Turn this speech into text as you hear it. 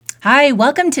Hi,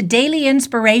 welcome to Daily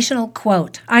Inspirational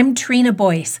Quote. I'm Trina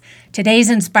Boyce. Today's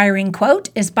inspiring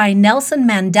quote is by Nelson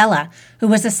Mandela, who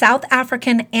was a South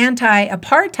African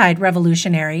anti-apartheid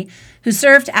revolutionary who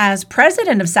served as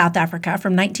president of South Africa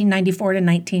from 1994 to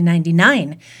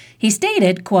 1999. He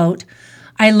stated, quote,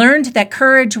 "I learned that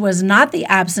courage was not the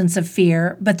absence of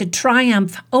fear, but the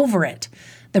triumph over it.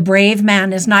 The brave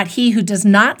man is not he who does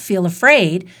not feel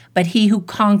afraid, but he who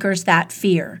conquers that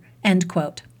fear." End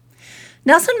quote.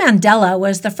 Nelson Mandela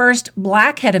was the first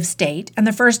black head of state and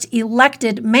the first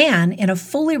elected man in a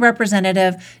fully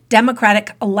representative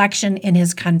democratic election in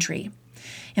his country.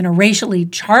 In a racially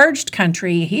charged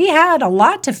country, he had a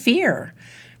lot to fear.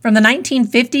 From the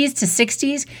 1950s to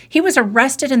 60s, he was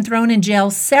arrested and thrown in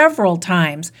jail several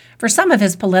times for some of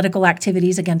his political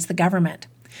activities against the government.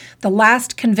 The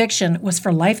last conviction was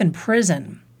for life in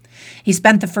prison. He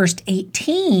spent the first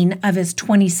 18 of his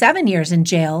 27 years in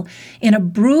jail in a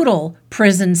brutal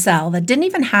prison cell that didn't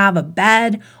even have a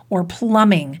bed or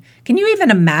plumbing. Can you even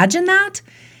imagine that?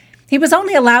 He was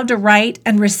only allowed to write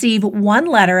and receive one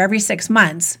letter every 6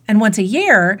 months, and once a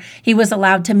year, he was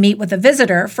allowed to meet with a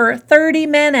visitor for 30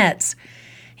 minutes.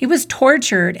 He was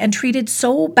tortured and treated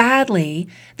so badly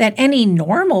that any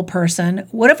normal person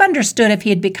would have understood if he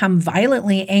had become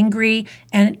violently angry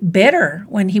and bitter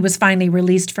when he was finally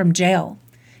released from jail.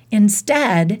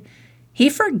 Instead, he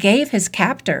forgave his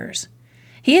captors.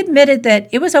 He admitted that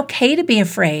it was okay to be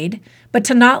afraid, but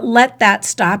to not let that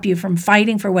stop you from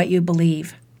fighting for what you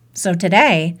believe. So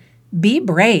today, be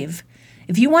brave.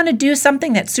 If you want to do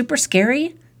something that's super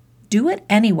scary, do it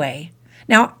anyway.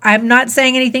 Now, I'm not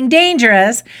saying anything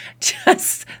dangerous,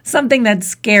 just something that's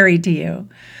scary to you.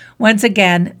 Once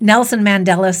again, Nelson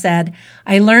Mandela said,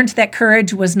 "I learned that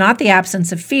courage was not the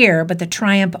absence of fear, but the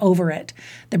triumph over it.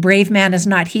 The brave man is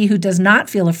not he who does not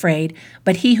feel afraid,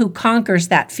 but he who conquers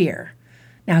that fear."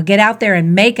 Now get out there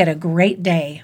and make it a great day.